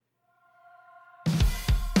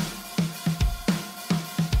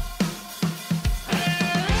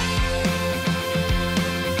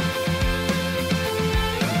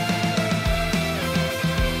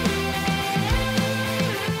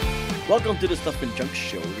Welcome to the Stuff and Junk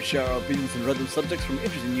Show. We share our opinions on random subjects from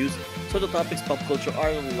interesting news, social topics, pop culture,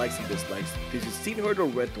 our likes and dislikes. This is seen, heard, or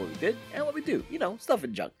read what we did, and what we do. You know, stuff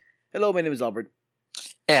and junk. Hello, my name is Albert.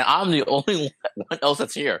 And I'm the only one else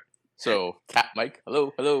that's here. So, Cat Mike,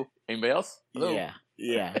 hello, hello. Anybody else? Hello.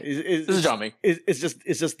 Yeah. This is John Mike. It's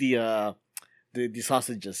just the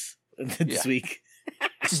sausages this week.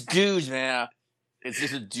 It's dudes, man. It's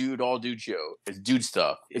just a all dude show. It's dude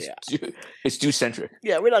stuff. It's dude centric.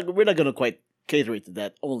 Yeah, we're not gonna quite cater it to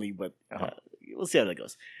that only, but we'll see how that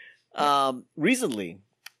goes. Recently,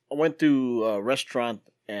 I went to a restaurant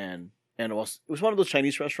and it was one of those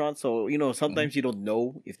Chinese restaurants. So sometimes you don't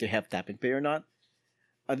know if they have tap and pay or not.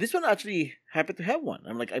 This one actually happened to have one.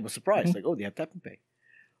 I was surprised. Like, oh, they have tap and pay.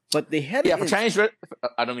 But they had for Chinese.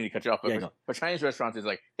 I don't mean to cut you off, but for Chinese restaurants, it's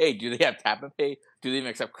like, hey, do they have tap and pay? Do they even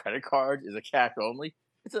accept credit cards? Is it cash only?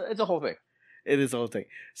 It's a whole thing. It is a whole thing.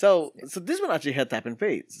 So this one actually had tap and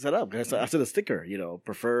pay set up. I saw the sticker,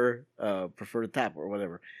 prefer to tap or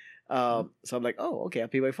whatever. So I'm like, oh, okay, I'll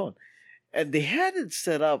pay by phone. And they had it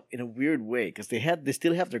set up in a weird way because they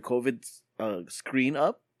still have their COVID screen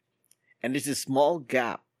up, and there's this small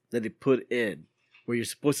gap that they put in where you're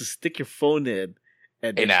supposed to stick your phone in.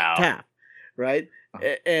 And tap, right?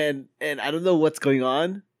 And I don't know what's going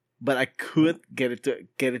on, but I couldn't get it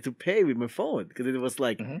to pay with my phone because it was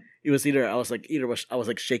like it was either I was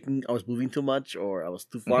shaking, I was moving too much, or I was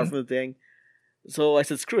too far from the thing. So I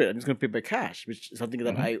said, screw it, I'm just gonna pay by cash, which is something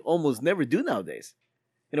that I almost never do nowadays.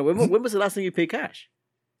 When was the last time you paid cash?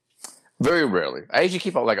 Very rarely. I usually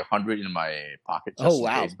keep out like 100 in my pocket. Just in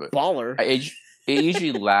case, but baller! It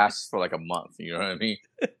usually lasts for like a month. You know what I mean?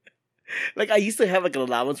 Like I used to have like an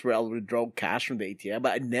allowance where I'll withdraw cash from the ATM,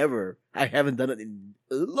 but I haven't done it in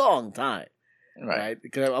a long time, right?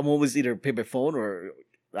 Because I'm always either pay by phone or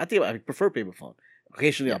I think I prefer pay by phone.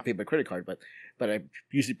 Occasionally I'll pay by credit card, but I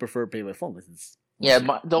usually prefer pay by phone because it's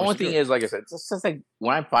the only thing is, like I said, it's just like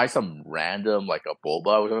when I buy some random like a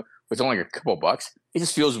boba, which is only like a couple bucks, it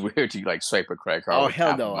just feels weird to like swipe a credit card. Oh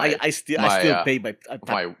hell no! I still pay by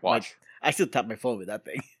my watch. I still tap my phone with that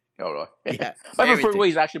thing. Oh, really? Yeah. My preferred way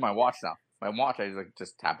is actually my watch now. My watch, I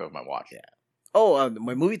just tap it with my watch. Yeah. Oh,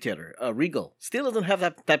 my movie theater, Regal, still doesn't have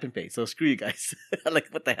that tap and pay. So screw you guys. Like,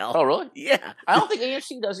 what the hell? Oh, really? Yeah. I don't think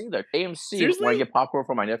AMC does either. AMC, Seriously? when I get popcorn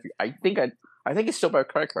for my nephew, I think it's still by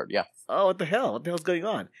credit card. Yeah. Oh, what the hell? What the hell's going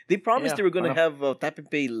on? They promised they were going to have tap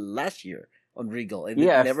and pay last year on Regal, and it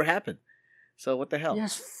never happened. So what the hell?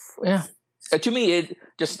 Yes. Yeah. To me,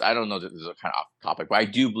 I don't know if this is a kind of off topic, but I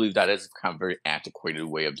do believe that is kind of a very antiquated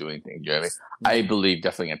way of doing things. You know what I mean? I believe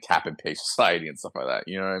definitely in tap and pay society and stuff like that.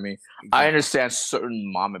 You know what I mean? Exactly. I understand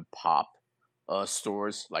certain mom and pop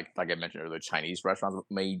stores, like I mentioned earlier, Chinese restaurants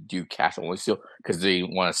may do cash only still because they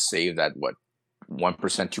want to save that 1%,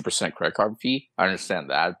 2% credit card fee. I understand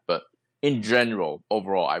that, but in general,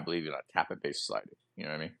 overall, I believe in a tap and pay society. You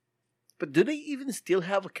know what I mean? But do they even still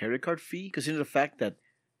have a credit card fee? Considering the fact that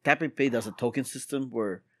Tap and Pay does a token system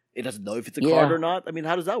where it doesn't know if it's a card or not. I mean,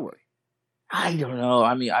 how does that work? I don't know.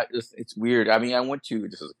 I mean, it's weird. I mean, I went to,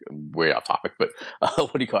 this is way off topic, but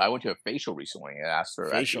what do you call it? I went to a facial recently and asked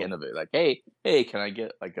her at the end of it, like, hey, can I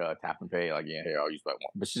get like a Tap and Pay? Like, yeah, here, I'll use my one.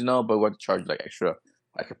 But she's no, but what charge like extra,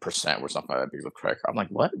 like 1% or something like that because of credit card. I'm like,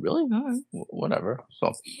 what? Really? No, whatever.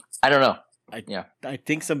 So I don't know. I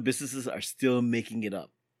think some businesses are still making it up.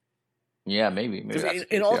 Yeah, maybe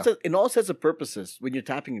in all sets of purposes, when you're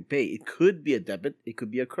tapping and pay, it could be a debit, it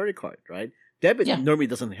could be a credit card, right? Debit normally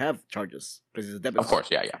doesn't have charges because it's a debit. Of course,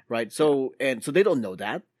 yeah. Right. So so they don't know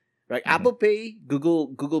that, right? Apple Pay,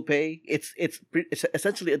 Google Pay, it's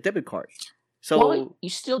essentially a debit card. So you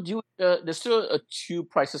still do. There's still a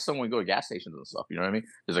two-price system when you go to gas stations and stuff. You know what I mean?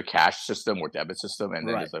 There's a cash system or debit system, and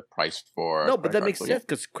then there's a price for. No, but that makes sense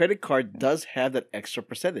because credit card does have that extra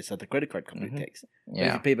percentage that the credit card company takes. Yeah.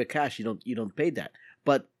 If you pay by cash, you don't pay that.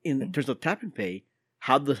 But in terms of tap and pay,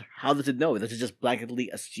 how does it know? Does it just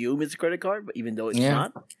blanketly assume it's a credit card, but even though it's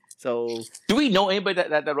not? So do we know anybody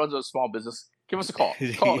that runs a small business? Give us a call.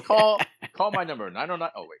 Call my number 909.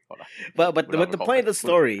 Oh wait, hold on. But the point of the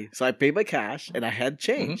story. So I paid by cash and I had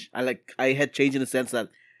change. I had change in the sense that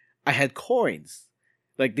I had coins.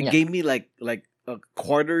 Like they gave me like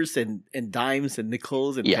quarters and dimes and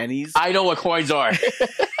nickels and pennies. I know what coins are.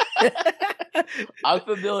 I'm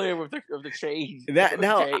familiar with the change.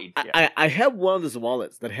 I have one of those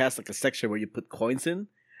wallets that has like a section where you put coins in.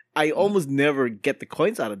 I almost never get the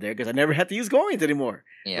coins out of there because I never had to use coins anymore.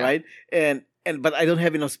 Yeah. Right? But I don't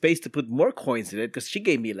have enough space to put more coins in it because she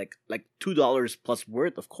gave me like $2 plus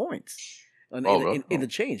worth of coins in the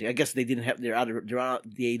change. I guess they didn't have they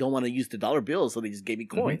don't want to use the dollar bills, so they just gave me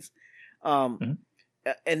coins.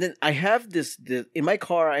 and then I have this in my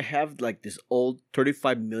car. I have like this old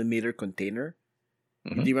 35 millimeter container.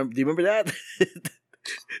 Mhm. Do you remember that?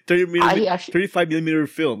 30 I millimeter, actually. 35 millimeter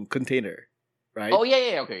film container, right? Oh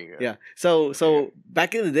yeah, okay. Yeah. So Okay.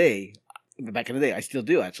 back in the day, I still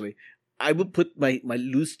do actually. I would put my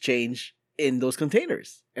loose change in those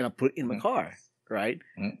containers, and I'll put it in my Mhm. car, right?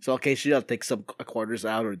 Mhm. So occasionally I'll take some quarters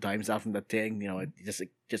out or dimes out from that thing,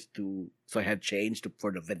 just to so I had change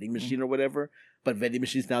for the vending Mhm. machine or whatever. But vending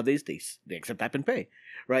machines nowadays they accept tap and pay,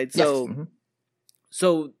 right? Yes.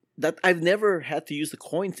 So that I've never had to use the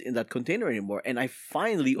coins in that container anymore, and I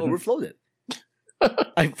finally Mhm. overflowed it.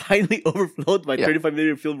 I finally overflowed my Yeah. 35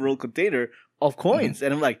 millimeter film roll container of Mm-hmm. coins,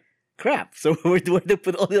 and I'm like, crap. So where do I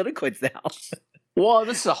put all the other coins now? Well,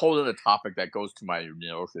 this is a whole other topic that goes to my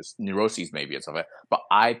neuroses maybe and stuff like that. But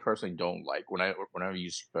I personally don't like whenever I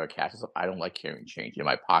use cash and stuff. I don't like carrying change in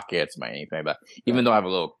my pockets, my anything like that. Even Right. though I have a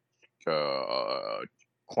little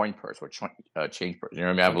coin purse or change purse, you know what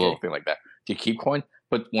I mean? I have a little Okay. thing like that to keep coin.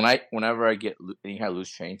 But whenever I get any kind of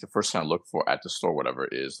loose change, the first thing I look for at the store, whatever,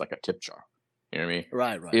 is like a tip jar. You know what I mean?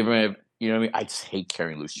 Right. Even if you know what I mean, I just hate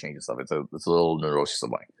carrying loose change and stuff. It's a little neurosis of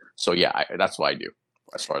mine. So yeah, that's what I do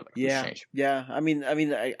as far as like loose Yeah. change. Yeah. I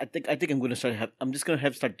think I'm gonna I'm just gonna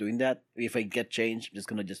have to start doing that. If I get change, I'm just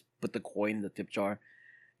gonna put the coin in the tip jar.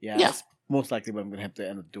 Yeah, Yeah. that's most likely what I'm gonna have to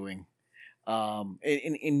end up doing.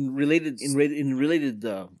 In related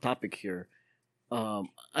topic here, I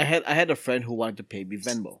had a friend who wanted to pay me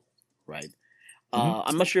Venmo, right? Mhm.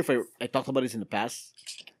 I'm not sure if I talked about this in the past,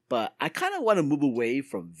 but I kind of want to move away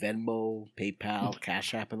from Venmo, PayPal,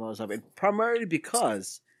 Cash App, and all that stuff, and primarily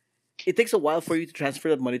because it takes a while for you to transfer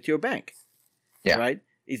that money to your bank, Yeah. right?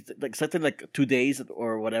 It's like something like 2 days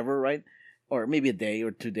or whatever, right? Or maybe a day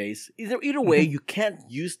or 2 days. Either way, Mhm. you can't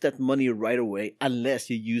use that money right away unless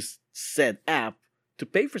you use said app to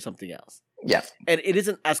pay for something else. Yeah. And it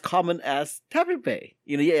isn't as common as tap and pay.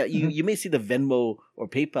 Yeah, you, Mhm. you may see the Venmo or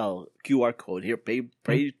PayPal QR code here, pay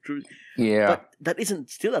through, Yeah. but that isn't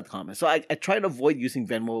still that common. So I try to avoid using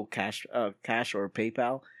Venmo, cash or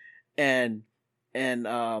PayPal, and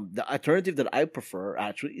the alternative that I prefer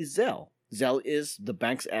actually is Zelle. Zelle is the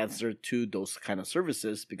bank's answer to those kind of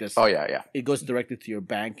services because Oh yeah. it goes directly to your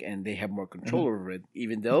bank and they have more control Mhm. over it.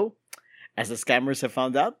 Even though, as the scammers have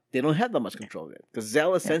found out, they don't have that much control of it because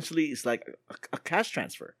Zelle essentially is like a cash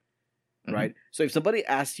transfer, Mhm. right? So if somebody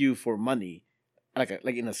asks you for money, like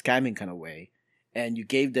in a scamming kind of way, and you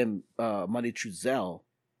gave them money through Zelle,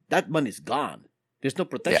 that money's gone. There's no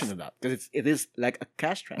protection Yeah. in that because it is like a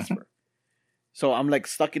cash transfer. So I'm like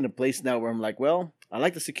stuck in a place now where I'm like, well, I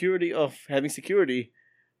like the security of having security,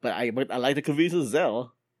 but I like the convenience of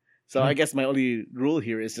Zelle. So I Mhm. guess my only rule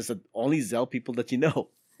here is just that only Zelle people that you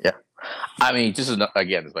know. Yeah. I mean,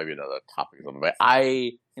 again, this might be another topic or something, but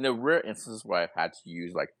in the rare instances where I've had to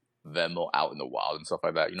use like Venmo out in the wild and stuff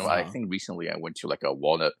like that, I Uh-huh. think recently I went to like a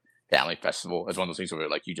Walnut Family Festival. It's one of those things where,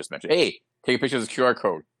 like you just mentioned, hey, take a picture of this QR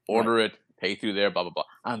code, order it, pay through there, blah blah blah.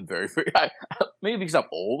 I'm very maybe because I'm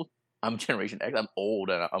old. I'm Generation X. I'm old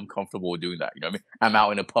and I'm comfortable with doing that. You know what I mean? I'm out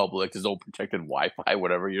in the public. There's no protected Wi-Fi,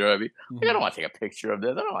 whatever. You know what I mean? Like, I don't want to take a picture of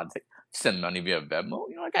this. I don't want to send money via Venmo.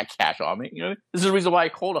 I got cash on me. You know, what I mean? This is the reason why I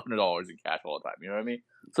hold $100 in cash all the time. You know what I mean?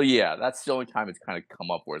 So yeah, that's the only time it's kind of come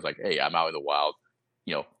up where it's like, hey, I'm out in the wild.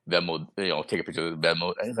 Venmo. Take a picture of the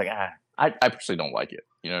Venmo. And it's like, I personally don't like it.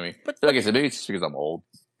 You know what I mean? But So like I said, maybe it's just because I'm old.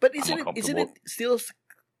 but I'm isn't it uncomfortable. still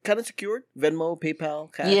kind of secured? Venmo,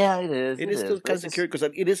 PayPal, Cash. Yeah, it is. It is still But kind of it's just- secured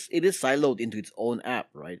because it is siloed into its own app,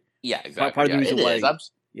 right? Yeah, exactly. Part of the reason it why.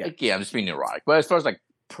 is. Yeah. I'm just being neurotic. But as far as like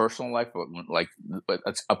personal life, but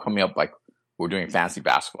it's upcoming up. Like we're doing fantasy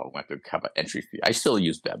basketball, we have to have an entry fee. I still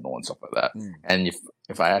use Venmo and stuff like that. Mm. And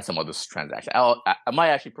if I had some other transaction, I might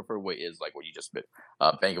actually prefer way is like what you just did,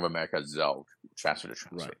 Bank of America, Zelle, transfer to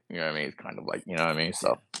transfer. Right. You know what I mean? It's kind of like you know what I mean.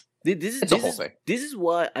 So This a whole thing. This is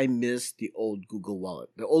why I miss the old Google Wallet.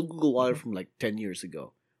 The old Google Wallet from like 10 years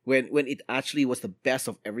ago. When it actually was the best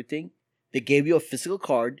of everything. They gave you a physical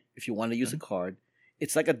card if you want to use a card.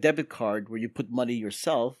 It's like a debit card where you put money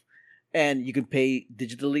yourself and you can pay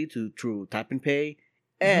digitally through tap and pay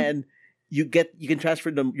and you can transfer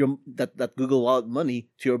that Google Wallet money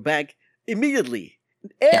to your bank immediately.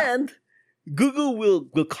 And Google will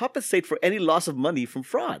compensate for any loss of money from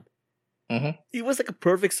fraud. Mhm. It was like a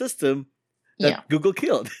perfect system that Yeah. Google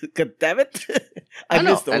killed. God damn it! I I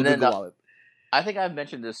know. missed the old And then, Google Wallet. I think I've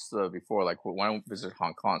mentioned this before. Like when I visited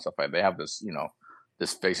Hong Kong and stuff like that, they have this,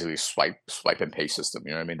 this basically swipe and pay system.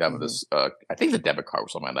 You know what I mean? They have this. I think the debit card or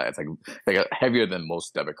something like that. It's like heavier than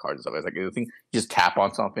most debit cards and stuff. It's like I think you just tap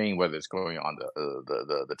on something, whether it's going on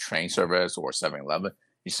the train service or 7-Eleven.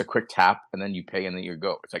 Just a quick tap and then you pay and then you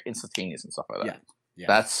go. It's like instantaneous and stuff like that. Yeah.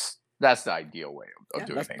 That's the ideal way of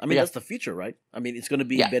doing things. I mean, that's the future, right? I mean, it's going to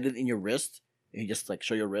be Yeah. embedded in your wrist. And you just like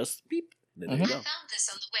show your wrist, beep. Then there you go. I found this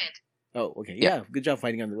on the web. Oh, okay. Yeah. Yeah, good job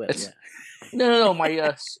finding on the web. It's- Yeah. No.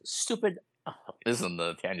 My stupid. This isn't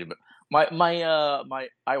the tangent, but my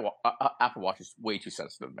Apple Watch is way too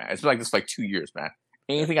sensitive, man. It's been like this for like 2 years, man.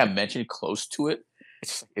 Anything I mentioned close to it,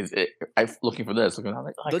 I'm looking for this. Looking, I'm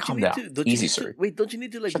like, Don't you calm need down. to? Don't Easy, you need sir. to, wait, don't you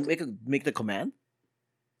need to like make the command?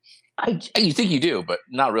 You think you do, but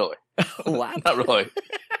not really. What? Not really.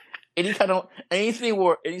 Any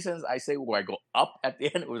sentence I say where I go up at the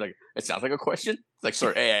end, it was like it sounds like a question. It's like,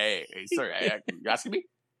 sorry, hey, sorry, you asking me?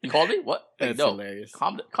 You called me? What? That's no, hilarious.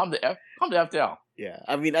 calm the F down. Yeah,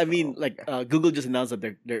 I mean, like Google just announced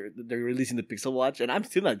that they're releasing the Pixel Watch, and I'm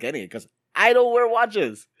still not getting it because I don't wear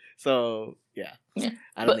watches. So yeah,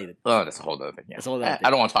 I don't need it. Oh, that's a whole other thing. Yeah, That's a whole other thing.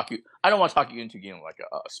 I don't want to talk you. I don't want to talk you into getting like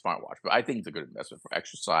a smartwatch, but I think it's a good investment for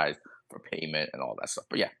exercise, for payment, and all that stuff.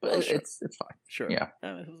 But yeah, Sure. it's fine. Sure. Yeah.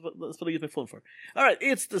 That's what I use my phone for. All right,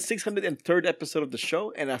 it's the 603rd episode of the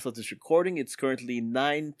show, and as of this recording, it's currently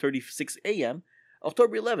 9:36 a.m.,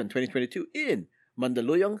 October 11, 2022, in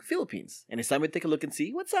Mandaluyong, Philippines. And it's time we take a look and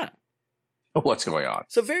see what's up. What's going on?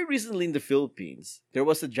 So very recently in the Philippines, there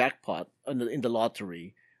was a jackpot in the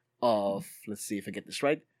lottery of, let's see if I get this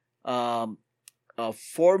right, $4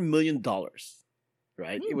 million,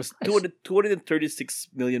 right? It was Nice. 236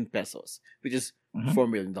 million pesos, which is Mhm. $4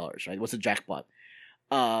 million, right? It was a jackpot.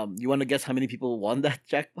 You want to guess how many people won that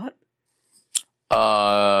jackpot?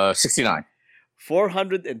 69.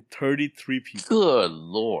 433 people. Good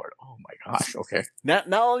lord! Oh my gosh. Okay.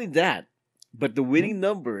 Not only that, but the winning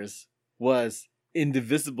numbers was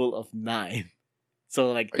indivisible of 9.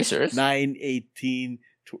 So like Are you serious? 9, 18,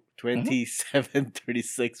 27,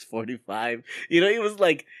 36, 45. You know, it was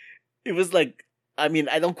like, I mean,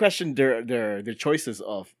 I don't question their choices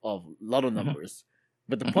of lotto numbers,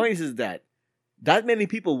 but the point is that many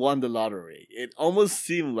people won the lottery. It almost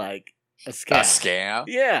seemed like a scam. A scam.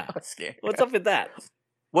 Yeah. A scam. What's up with that?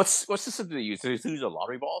 What's the system they use? Did they use the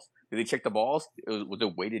lottery balls? Did they check the balls? Was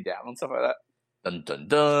it weighted down and stuff like that? Dun dun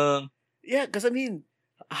dun. Yeah, because I mean,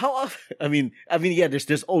 how often? I mean, yeah.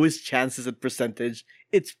 There's always chances and percentage.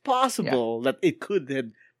 It's possible that it could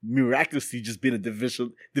have miraculously just been a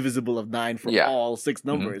divisible of 9 for all 6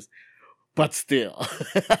 numbers, but still,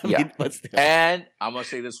 but still. And I'm gonna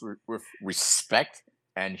say this with respect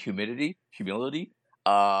and humility.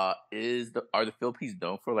 Are the Philippines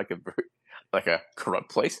known for like a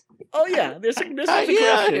corrupt place? Oh yeah, there's definitely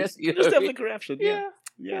corruption. Yes, There's definitely corruption. Yeah.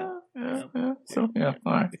 So yeah,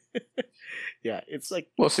 all right. Yeah, it's like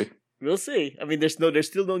We'll see. we'll see. I mean, there's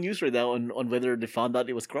still no news right now on whether they found out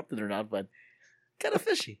it was corrupted or not, but kind of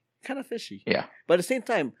fishy. Yeah. But at the same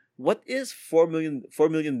time, what is $4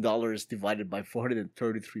 million divided by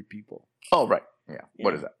 433 people? Oh right. Yeah.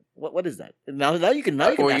 What Yeah. is that? What is that? Now you can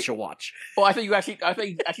ask your watch. Oh, I thought you actually did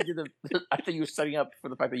I thought you were setting up for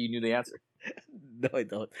the fact that you knew the answer. No, I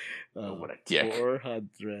don't. Oh, what a dick.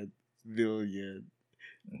 400 million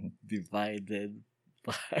Mhm. divided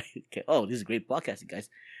by. Okay. Oh, this is great podcasting, guys.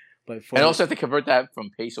 But And also have to convert that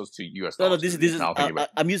from pesos to US no, dollars. this is. Now I'm thinking about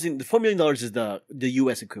it. I'm using the $4 million is the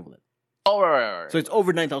US equivalent, Oh, right. so it's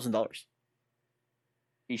over $9,000,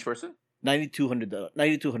 Each person?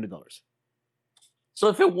 $9,200. So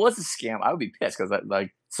if it was a scam, I would be pissed because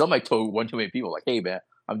like somebody told one too many people like, "Hey man,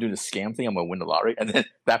 I'm doing a scam thing. I'm gonna win the lottery," and then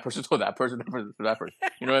that person told that person, that person.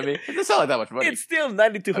 You know what I mean? It's not like that much money. It's still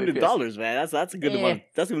 $9,200, man. That's a good Yeah. amount.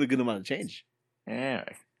 That's a really good amount of change. Yeah.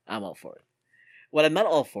 I'm all for it. What I'm not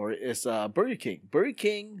all for is Burger King. Burger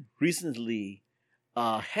King recently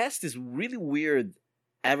has this really weird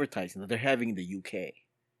advertising that they're having in the UK,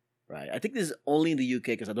 right? I think this is only in the UK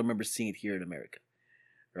because I don't remember seeing it here in America,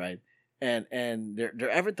 right? And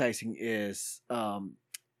their advertising is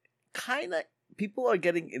kind of, people are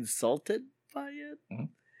getting insulted by it.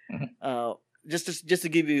 Mhm. Just to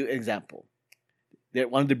give you an example,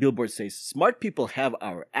 one of the billboards says, "Smart people have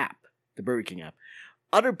our app, the Burger King app.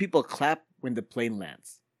 Other people clap when the plane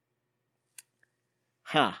lands."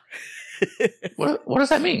 Huh. What does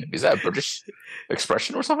that mean? Is that a British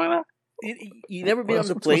expression or something like that? You never been on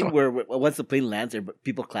the What's plane going where once the plane lands,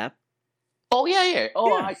 people clap? Oh yeah. Oh,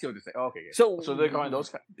 Yeah. I see what you're saying. Okay. Yeah. So So they're calling those.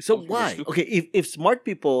 So those people why? stupid? Okay, if smart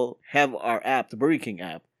people have our app, the Burger King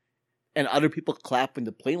app, and other people clap when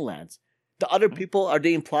the plane lands, the other Mm-hmm. people, are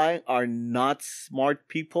they implying are not smart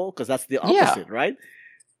people? Because that's the Yeah. opposite, right?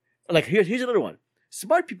 Like here's another one.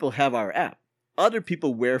 Smart people have our app. Other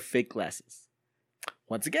people wear fake glasses.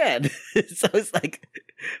 Once again, so it's like,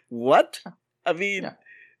 what? I mean, Yeah.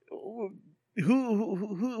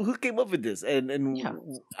 who came up with this? And Yeah.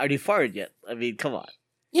 are they fired yet? I mean, come on.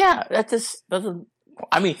 Yeah, that just doesn't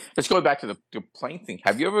I mean, let's go back to the plane thing.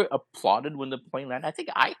 Have you ever applauded when the plane landed? I think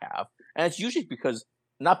I have, and it's usually because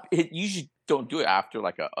it usually don't do it after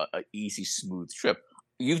like a easy, smooth trip.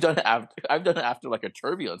 You've done it after. I've done it after like a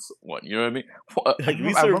turbulence one. You know what I mean? Like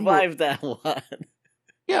we survived that one.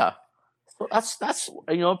 Yeah. So that's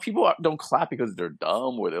people don't clap because they're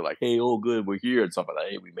dumb or they're like, hey, oh good, we're here and stuff like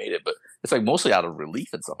that. Hey, we made it, but it's like mostly out of relief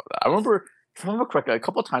and stuff like that. I remember, if I remember correctly, a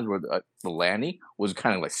couple of times where the landing was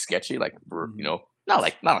kind of like sketchy, like not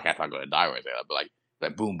like I thought I'm going to die or anything, but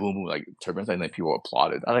like boom, boom, boom, like turbulence, and then people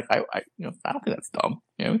applauded. I don't think that's dumb.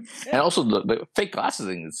 You know what I mean? Yeah. And also the fake glasses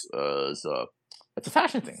thing is it's a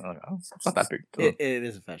fashion thing. Like, it's not that big. It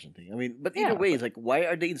is a fashion thing. I mean, but either way, it's like, why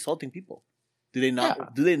are they insulting people? Do they not? Yeah.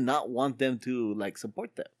 Do they not want them to like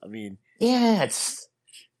support them? I mean, that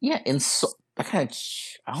kind of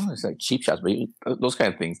I don't know, it's like cheap shots, but those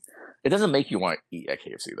kind of things. It doesn't make you want to eat at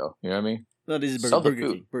KFC though. You know what I mean? No, this is Burger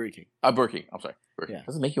King. Burger King. Burger King. I'm sorry. Burger King. It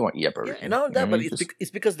doesn't make you want to eat at Burger King. And not only that, but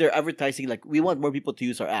it's because they're advertising like we want more people to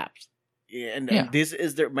use our apps, and this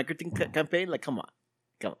is their marketing campaign. Like, come on.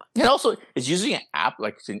 And also, it's using an app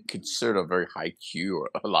like considered a very high Q or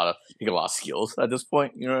a lot of skills at this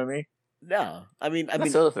point. You know what I mean? No, I mean,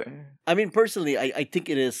 that's the other thing. I mean, personally, I think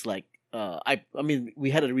it is like I mean,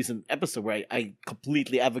 we had a recent episode where I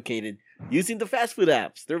completely advocated using the fast food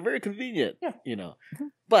apps. They're very convenient,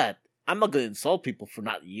 but I'm not going to insult people for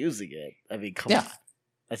not using it. I mean, come on,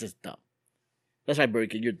 that's just dumb. That's why Burger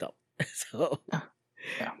King, you're dumb. So,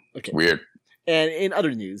 okay, weird. And in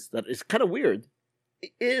other news, that is kind of weird,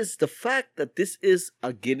 is the fact that this is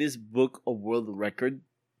a Guinness Book of World Record,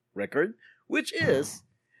 which is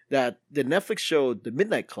that the Netflix show The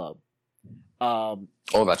Midnight Club. Oh,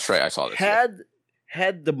 that's right. I saw this.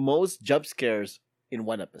 Had the most jump scares in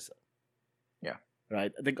one episode. Yeah.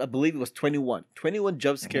 Right? I believe it was 21. 21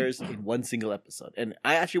 jump scares in one single episode. And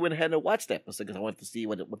I actually went ahead and watched the episode because I wanted to see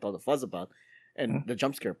what all the fuzz about and the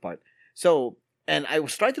jump scare part. So, and I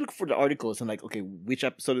was trying to look for the articles and like, okay, which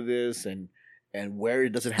episode it is and where it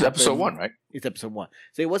doesn't happen. It's episode 1, right? It's episode 1.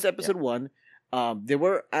 So it was episode 1. There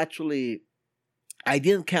were actually, I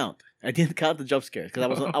didn't count the jump scares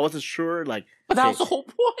because I wasn't sure. Like, but that was the whole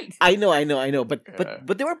point. I know.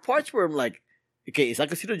 But there were parts where I'm like, okay, is that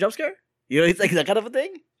considered a jump scare? You know, it's like that kind of a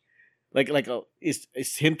thing. Like, is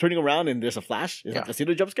him turning around and there's a flash? Is that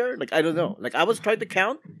considered a jump scare? Like, I don't know. Like, I was trying to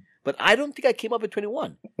count, but I don't think I came up with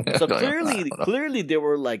 21. So clearly they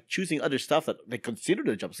were like choosing other stuff that they considered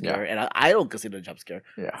a jump scare, and I don't consider a jump scare.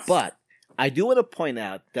 Yeah. But I do want to point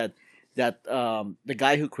out that the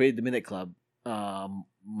guy who created the Midnight Club,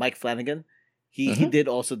 Mike Flanagan, he did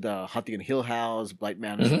also the Haunting in Hill House, Blight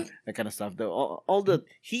Manor, that kind of stuff.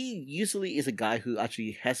 He usually is a guy who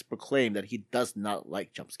actually has proclaimed that he does not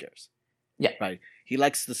like jump scares. Yeah. Right. He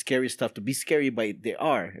likes the scary stuff to be scary, but they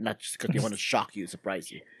are, not just because they want to shock you, surprise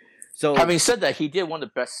you. So, having said that, he did one of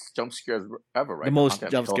the best jump scares ever, right? The most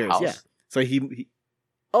jump scares, yeah. So he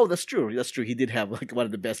oh, that's true. He did have like one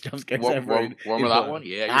of the best jump scares ever. Remember that one?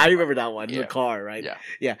 Yeah. I remember that one in the car, right?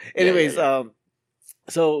 Yeah. Anyways,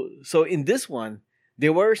 so in this one,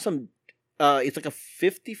 there were some. It's like a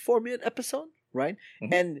 54-minute episode, right?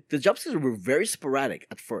 And the jump scares were very sporadic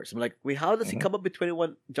at first. I'm like, wait, how does he come up with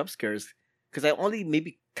 21 jump scares? Because I only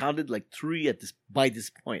maybe counted like 3 by this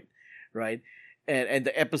point, right? And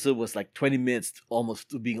the episode was like 20 minutes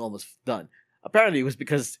almost done. Apparently, it was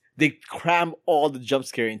because they crammed all the jump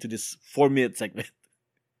scare into this 4-minute segment,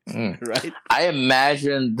 right? I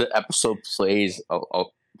imagine the episode plays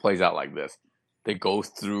out like this. They go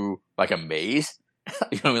through like a maze,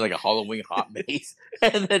 you know what I mean, like a Halloween hot maze,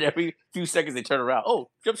 and then every few seconds they turn around. Oh,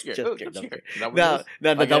 jump scare! Jump scare. No,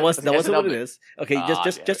 that wasn't what it is. Okay,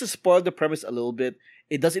 just to spoil the premise a little bit,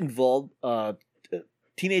 it does involve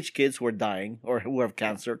teenage kids who are dying or who have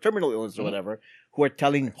cancer, terminal illness, or whatever, who are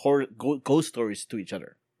telling horror ghost stories to each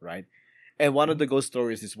other, right? And one of the ghost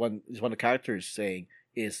stories is one of the characters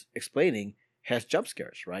explaining has jump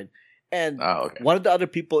scares, right? And one of the other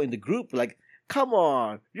people in the group like, come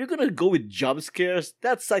on, you're gonna go with jump scares?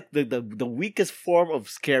 That's like the weakest form of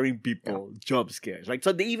scaring people. Jump scares, like,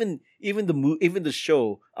 so they even the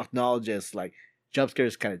show acknowledges like jump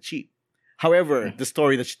scares kind of cheap. However, the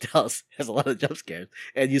story that she tells has a lot of jump scares,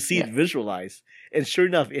 and you see it visualized, and sure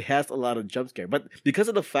enough, it has a lot of jump scare. But because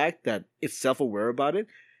of the fact that it's self-aware about it,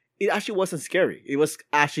 it actually wasn't scary. It was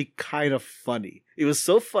actually kind of funny. It was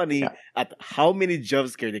so funny at how many jump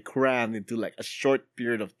scares they crammed into like a short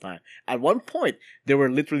period of time. At one point, there were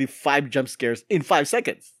literally 5 jump scares in 5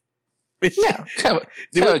 seconds. Kind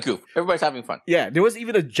of goof. Everybody's having fun. Yeah, there was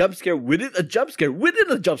even a jump scare within a jump scare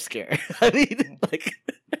within a jump scare. I mean, like,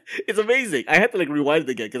 it's amazing. I had to like rewind it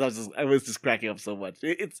again because I was just cracking up so much.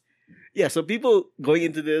 yeah, so people going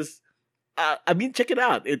into this, I mean, check it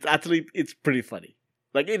out. It's pretty funny.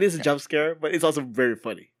 Like, it is a jump scare, but it's also very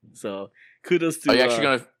funny. So kudos to. Are you actually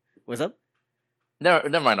gonna? What's up?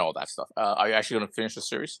 Never mind all that stuff. Are you actually gonna finish the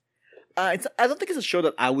series? I don't think it's a show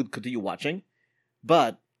that I would continue watching,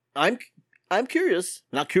 but I'm curious.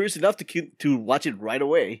 Not curious enough to watch it right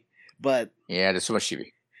away, but Yeah, there's too much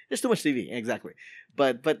TV. there's too much TV, exactly.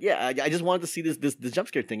 But yeah, I just wanted to see this jump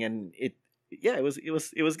scare thing, and it was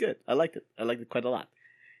good. I liked it. I liked it quite a lot.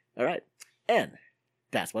 All right, and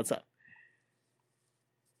that's what's up.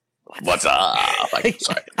 What's up? Like,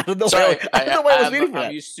 sorry. I don't know Sorry, why I don't know why I was waiting for that.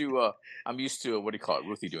 I'm used to what do you call it,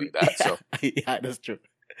 Ruthie doing that. So Yeah, that's true.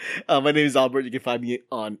 My name is Albert. You can find me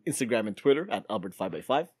on Instagram and Twitter at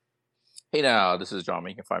Albert5x5. hey now, this is John.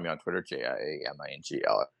 You can find me on Twitter,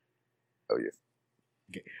 JIAMINGLOU.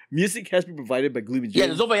 Music has been provided by Gloomy James. Yeah,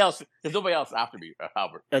 there's nobody else. There's nobody else after me,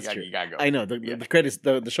 Albert. That's you true. You gotta go. I know the credits,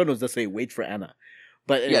 the show notes does say wait for Anna,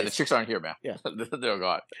 but Yeah, anyways, the chicks aren't here, man. Yeah. They're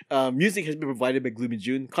gone. music has been provided by Gloomy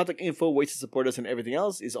June. Contact info, ways to support us, and everything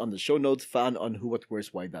else is on the show notes found on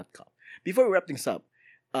whowhatwhereswhy.com. Before we wrap things up,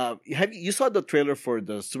 you saw the trailer for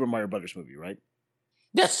the Super Mario Brothers movie, right?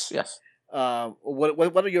 Yes.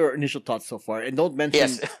 What are your initial thoughts so far? And don't mention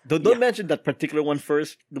Yes. don't mention that particular one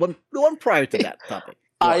first. The one prior to that topic.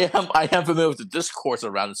 I am familiar with the discourse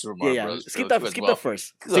around the Super Mario Bros. Skip too that. as Skip well. that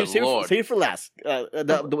first. Good Save Lord. it for last.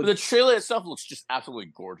 The trailer itself looks just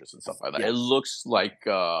absolutely gorgeous and stuff like that. Yeah. It looks like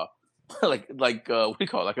what do you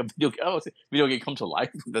call it? Like a video game come to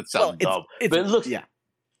life. That sounds dumb, but it looks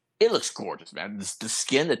it looks gorgeous, man. The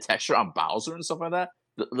skin, the texture on Bowser and stuff like that.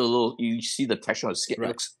 The little you see the texture on his skin. Right. It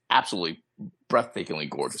looks absolutely breathtakingly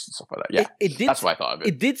gorgeous and stuff like that. Yeah, it did. that's what I thought of it.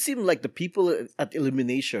 It did seem like the people at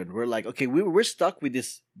Illumination were like, okay, we're stuck with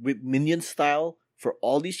Minion style for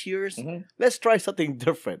all these years. Mhm. Let's try something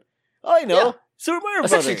different. Oh, I know, Yeah. Super Mario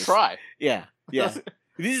Let's Brothers. actually try. Yeah. This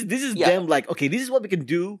is Yeah. them like, okay, this is what we can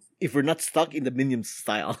do if we're not stuck in the Minion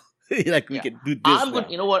style. Like we Yeah. can do this. now.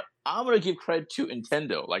 You know what? I'm gonna give credit to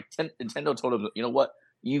Nintendo. Like Nintendo told them, you know what?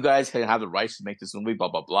 You guys can have the rights to make this movie, blah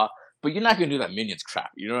blah blah. But you're not gonna do that Minions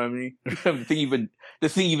crap. You know what I mean? the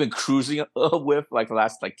thing you've been cruising with like the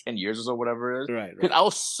last 10 years or so, whatever it is. Right. Because I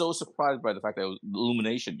was so surprised by the fact that it was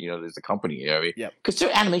Illumination. You know, there's a company. You know what I mean? Yep. Because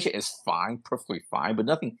their animation is fine, perfectly fine, but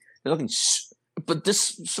nothing. But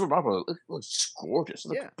this Super Mario looks gorgeous. It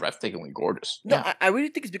looks breathtakingly gorgeous. No, Yeah. I really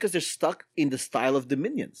think it's because they're stuck in the style of the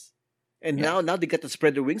Minions, and now they get to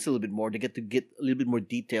spread their wings a little bit more. They get to get a little bit more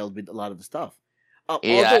detailed with a lot of the stuff.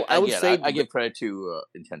 Although I would say I give credit to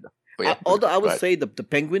Nintendo. But yeah, although I go would ahead. say the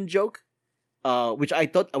penguin joke, which I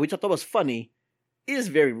thought was funny, is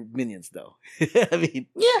very Minions though. I mean,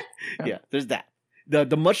 yeah, there's that.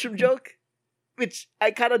 The mushroom joke, which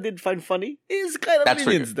I kind of did find funny, is kind of That's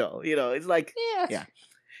pretty Minions though. You know, it's like yeah.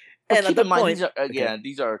 And And at keep that in mind, point,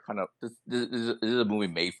 these are kind of this is a movie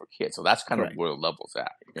made for kids, so that's kind Correct. of where the level's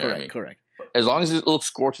at. You know what I mean? correct. As long as it looks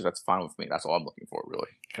gorgeous, that's fine with me. That's all I'm looking for, really.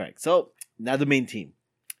 Correct. So now the main team.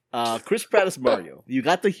 Chris Pratt as Mario. You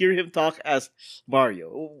got to hear him talk as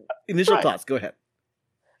Mario. Initial Right. thoughts. Go ahead.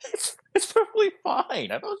 It's perfectly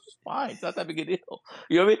fine. I thought it was just fine. It's not that big a deal.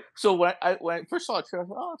 You know what I mean? So when I first saw the trailer, I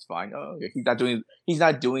thought, oh, it's fine. Oh, okay. He's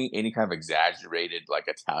not doing any kind of exaggerated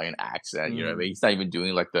Italian accent. You know what I mean? He's not even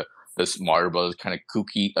doing this Mario Brothers kind of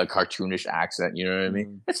kooky, cartoonish accent. You know what I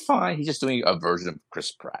mean? It's fine. He's just doing a version of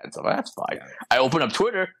Chris Pratt and stuff. That's fine. Yeah. I open up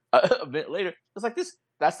Twitter a bit later. It's like this.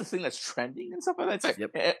 That's the thing that's trending and stuff like that. It's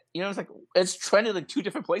like, it's like it's trending in two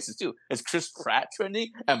different places too. It's Chris Pratt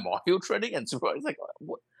trending and Mario trending, and Super. It's like,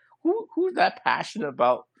 who's that passionate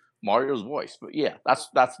about Mario's voice? But yeah,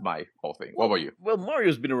 that's my whole thing. What about you? Well,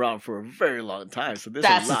 Mario's been around for a very long time, so there's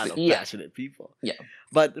That's a the lot thing, of passionate people. Yeah.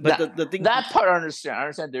 But the thing that part I understand. I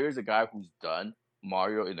understand there is a guy who's done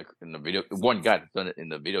Mario in the video. One guy that's done it in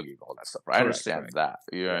the video game, all that stuff. Right? I understand that.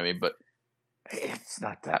 You know what I mean? But it's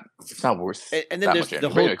not that. It's not worth. And then there's much the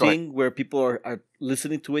energy. whole Go ahead. thing where people are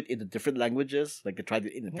listening to it in the different languages, like they tried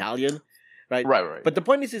it in Italian, right? Right. But the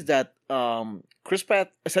point is that Chris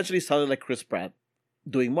Pratt essentially sounded like Chris Pratt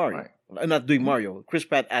doing Mario. Right. Not doing Mario. Chris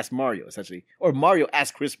Pratt as Mario, essentially. Or Mario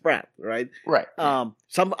as Chris Pratt, right? Right.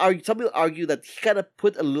 Some people argue that he kind of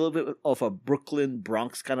put a little bit of a Brooklyn,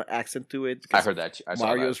 Bronx kind of accent to it. I heard that. I saw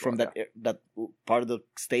Mario's that as well, from that part of the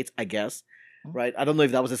States, I guess. Right? I don't know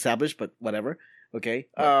if that was established, but whatever. Okay.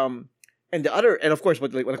 And of course,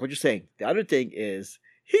 what you're saying, the other thing is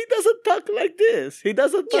he doesn't talk like this. He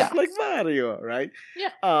doesn't talk like Mario, right?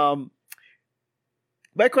 Yeah.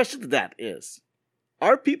 My question to that is,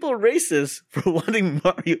 are people racist for wanting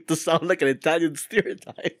Mario to sound like an Italian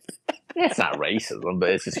stereotype? It's not racism, but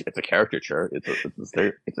it's a caricature. It's a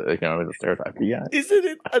stereotype. Yeah. Isn't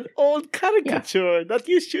it an old caricature that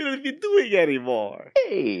you shouldn't be doing anymore?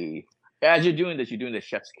 Hey, as you're doing this,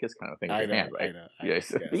 chef's kiss kind of thing with I your know, hand, right? I know.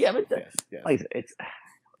 Yes. Yes, Yeah, but yes. like I said, it's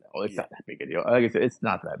not that big a deal. Like I said, it's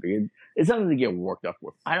not that big. It's something to get worked up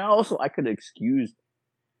with. And also, I could excuse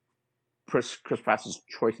Chris Pratt's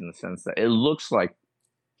choice in the sense that it looks like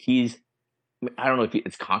he's, I don't know if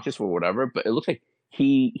it's conscious or whatever, but it looks like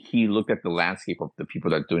he looked at the landscape of the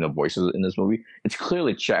people that are doing the voices in this movie. It's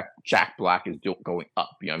clearly Jack Black is going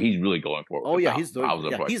up. You know, he's really going for it. Oh yeah, he's doing.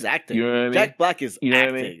 Yeah, he's acting. You know what I mean? Jack Black is you know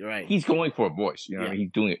acting, what I mean? right? He's going for a voice. You know, what I mean?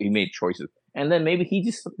 He's doing it. He made choices, and then maybe he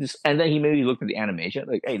just and then he maybe looked at the animation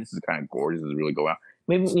like, hey, this is kind of gorgeous. This is really going out.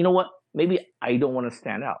 Maybe you know what? Maybe I don't want to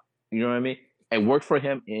stand out. You know what I mean? It worked for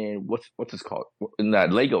him in what's this called in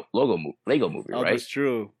that Lego movie, Oh, right? that's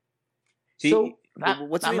true. So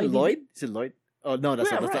what's his name? Lloyd? Is it Lloyd? Oh no, that's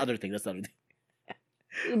the other thing. That's the other thing.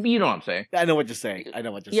 You know what I'm saying? I know what you're saying.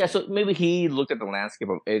 Yeah, so maybe he looked at the landscape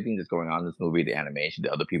of everything that's going on in this movie, the animation,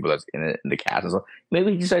 the other people that's in it, the cast and stuff.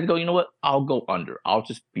 Maybe he decided to go, you know what? I'll go under. I'll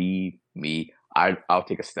just be me. I'll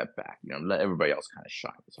take a step back. You know, let everybody else kind of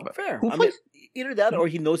shine. But fair. I mean, either that or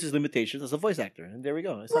he knows his limitations as a voice actor, and there we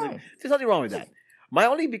go. There's nothing wrong with that. My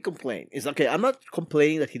only big complaint is I'm not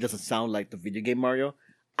complaining that he doesn't sound like the video game Mario.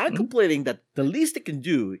 I'm complaining that the least they can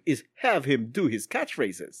do is have him do his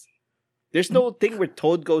catchphrases. There's no thing where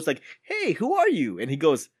Toad goes like, "Hey, who are you?" and he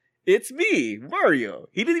goes, "It's me, Mario."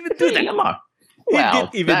 He didn't even do that. Come on. He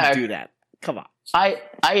didn't even do that. Come on.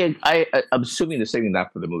 I'm assuming they're saving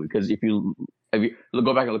that for the movie because if you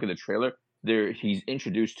go back and look at the trailer, he's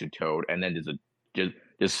introduced to Toad, and then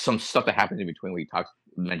there's some stuff that happens in between where he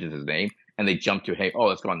mentions his name, and they jump to, hey,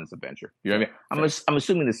 let's go on this adventure. You know what I mean? I'm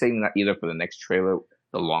assuming they're saving that either for the next trailer,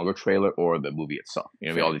 the longer trailer, or the movie itself.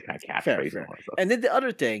 You know, all these kind of catchphrases and all that stuff. And then the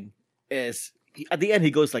other thing is, at the end,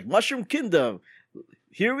 he goes like, "Mushroom Kingdom,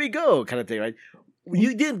 here we go," kind of thing, right?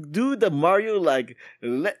 You didn't do the Mario like,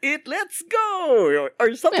 let's go,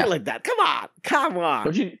 or something like that. Come on.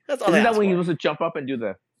 That's all. Isn't that when he was to jump up and do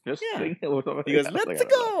the thing? He goes, "Let's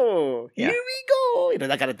go, here we go," you know,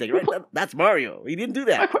 that kind of thing, right? That's Mario. He didn't do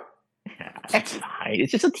that. That's fine.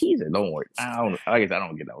 It's just a teaser. Don't worry. I don't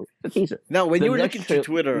get that. It's a teaser. Now, when you were looking through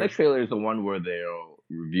Twitter, the next trailer is the one where they'll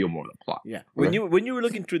reveal more of the plot. Yeah. When you were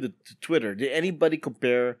looking through the Twitter, did anybody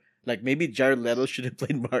compare like maybe Jared Leto should have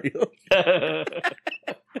played Mario?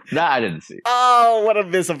 That I didn't see. Oh, what a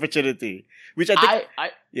missed opportunity! Which I think.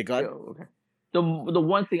 Yeah, go ahead. Okay. The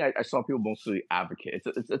one thing I saw people mostly advocate.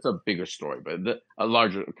 It's a bigger story, but a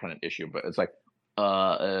larger kind of issue. But it's like.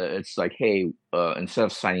 Hey, instead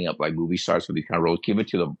of signing up like movie stars for these kind of roles, give it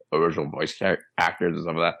to the original voice actors and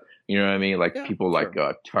stuff like that. You know what I mean? Like people like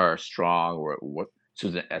Tara Strong or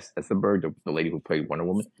Susan Estenberg, the lady who played Wonder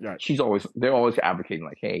Woman. Right. They're always advocating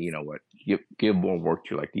like, hey, you know what? Give more work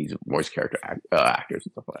to like these voice character actors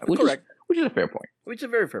and stuff like that. Which is a fair point. Which is a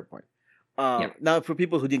very fair point. Now, for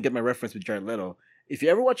people who didn't get my reference with Jared Leto, if you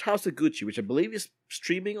ever watch House of Gucci, which I believe is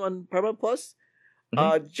streaming on Paramount Plus.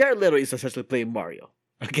 Jared Leto is essentially playing Mario.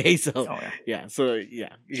 Okay, so I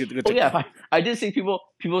did see people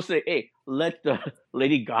say, "Hey, let the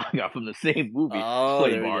Lady Gaga from the same movie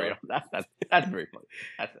play Mario." That's very funny.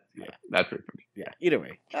 That's very funny. Yeah. Either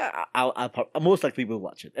way, I'll most likely will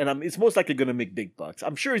watch it, and it's most likely going to make big bucks.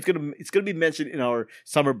 I'm sure it's gonna be mentioned in our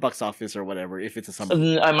summer box office or whatever if it's a summer.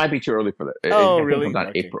 I might be too early for that. Really?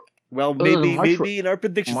 Okay. April. Well, maybe in our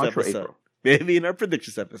predictions episode. Maybe in our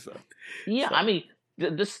predictions episode. Yeah, so. I mean.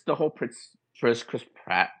 The whole Chris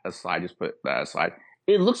Pratt aside, just put that aside.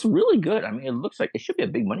 It looks really good. I mean, it looks like it should be a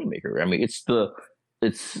big moneymaker. I mean, it's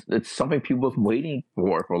something people have been waiting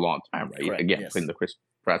for a long time, right? Correct, Again, putting the Chris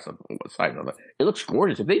Pratt aside, it looks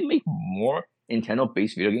gorgeous. If they make more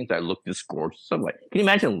Nintendo-based video games that look this gorgeous, can you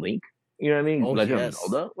imagine Link? You know what I mean? Legend of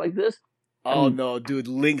Zelda like this. Oh no, dude!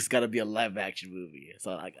 Link's gotta be a live-action movie. That's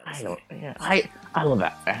all I gotta say. I love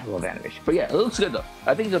that. I love animation, but yeah, it looks good though.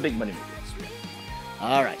 I think it's a big moneymaker.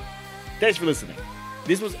 All right. Thanks for listening.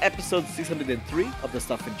 This was episode 603 of The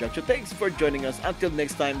Stuff and Junction. Thanks for joining us. Until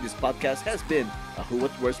next time, this podcast has been a Who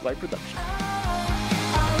What Worst by production.